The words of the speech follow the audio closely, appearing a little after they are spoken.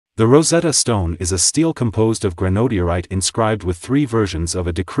The Rosetta Stone is a stele composed of granodiorite inscribed with 3 versions of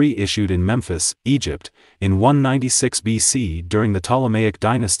a decree issued in Memphis, Egypt, in 196 BC during the Ptolemaic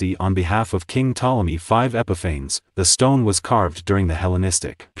dynasty on behalf of King Ptolemy V Epiphanes. The stone was carved during the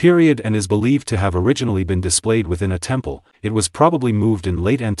Hellenistic period and is believed to have originally been displayed within a temple. It was probably moved in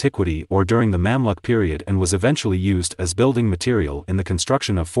late antiquity or during the Mamluk period and was eventually used as building material in the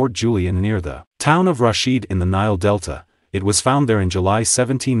construction of Fort Julian near the town of Rashid in the Nile Delta. It was found there in July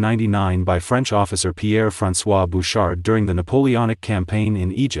 1799 by French officer Pierre-François Bouchard during the Napoleonic campaign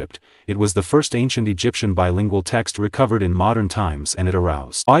in Egypt. It was the first ancient Egyptian bilingual text recovered in modern times, and it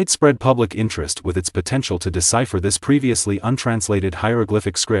aroused widespread public interest with its potential to decipher this previously untranslated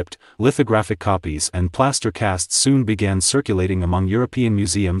hieroglyphic script. Lithographic copies and plaster casts soon began circulating among European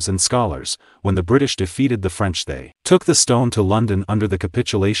museums and scholars. When the British defeated the French, they took the stone to London under the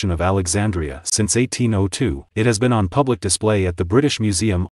capitulation of Alexandria. Since 1802, it has been on public display at the British Museum.